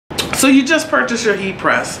So you just purchased your heat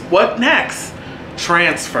press. What next?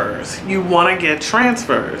 Transfers. You want to get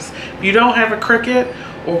transfers. If you don't have a Cricut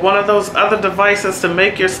or one of those other devices to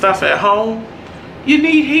make your stuff at home, you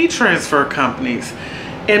need heat transfer companies.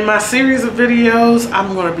 In my series of videos,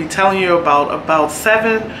 I'm going to be telling you about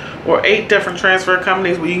 7 or 8 different transfer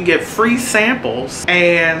companies where you can get free samples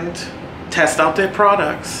and test out their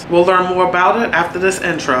products. We'll learn more about it after this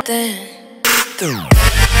intro.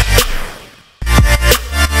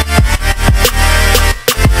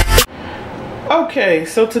 Okay,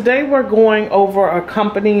 so today we're going over a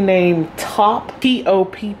company named Topp,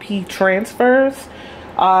 T-O-P-P Transfers.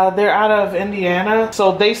 They're out of Indiana.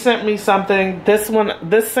 So they sent me something. This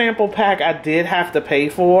sample pack I did have to pay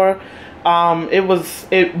for. It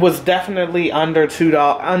was definitely under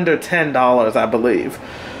 $10, I believe.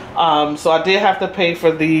 So I did have to pay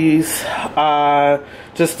for these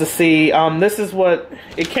just to see. This is what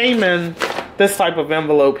it came in, this type of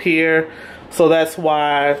envelope here. So that's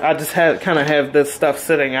why I just kind of have this stuff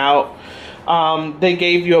sitting out. They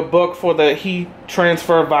gave you a book for the heat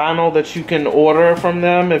transfer vinyl that you can order from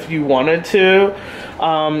them if you wanted to.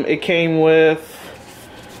 It came with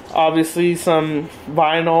obviously some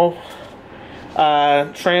vinyl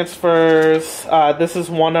transfers. This is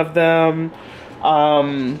one of them.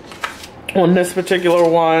 On this particular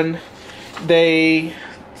one, they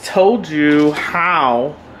told you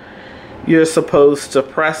how you're supposed to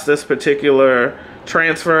press this particular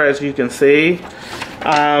transfer, as you can see.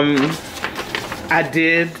 I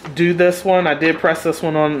did do this one. I did press this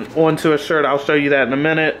one onto a shirt. I'll show you that in a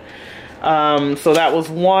minute. So that was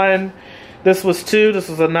 1. This was 2. This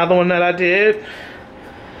was another one that I did.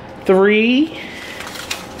 3.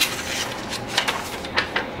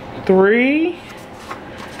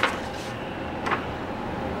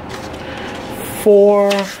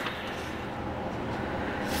 4.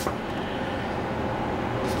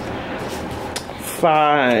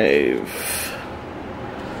 5.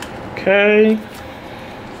 Okay.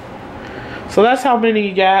 So that's how many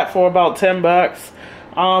you got for about 10 bucks.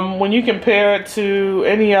 When you compare it to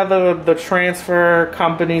any other of the transfer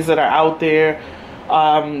companies that are out there,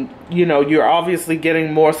 you know, you're obviously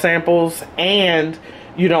getting more samples and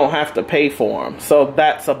you don't have to pay for them. So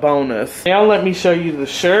that's a bonus. Now let me show you the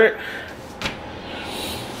shirt.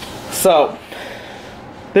 So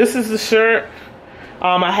this is the shirt.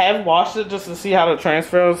 I have washed it just to see how the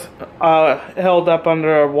transfers held up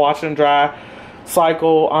under a wash and dry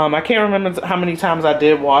cycle. I can't remember how many times I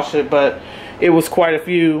did wash it, but it was quite a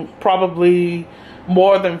few. Probably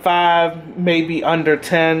more than 5, maybe under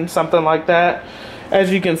 10, something like that.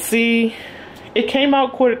 As you can see, it came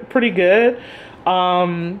out pretty good.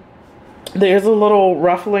 There's a little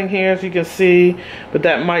ruffling here, as you can see, but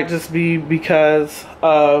that might just be because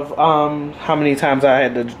of how many times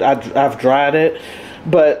I've dried it.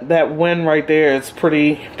 But that wind right there is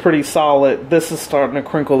pretty solid. This is starting to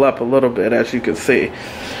crinkle up a little bit, as you can see.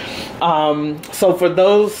 So for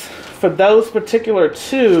those particular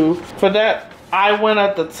 2, for that I went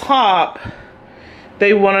at the top,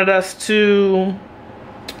 they wanted us to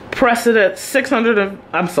press it at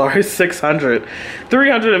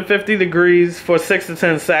 350 degrees for 6 to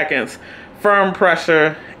 10 seconds, firm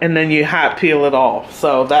pressure, and then you hot peel it off.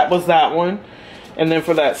 So that was that one. And then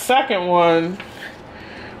for that second one,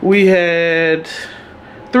 we had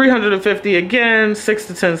 350 again, 6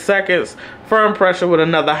 to 10 seconds, firm pressure with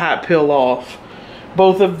another hot peel off.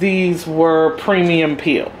 Both of these were premium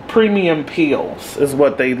peels is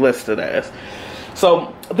what they listed as.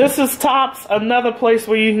 So this is Topp's, another place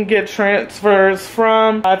where you can get transfers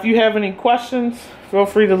from. If you have any questions, feel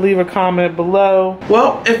free to leave a comment below.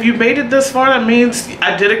 Well, if you made it this far, that means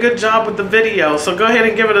I did a good job with the video. So go ahead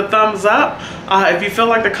and give it a thumbs up. If you feel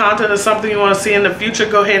like the content is something you want to see in the future,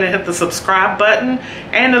 go ahead and hit the subscribe button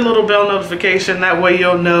and the little bell notification. That way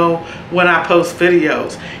you'll know when I post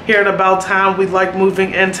videos. Here at About Time, we like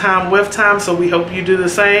moving in time with time, so we hope you do the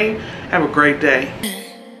same. Have a great day.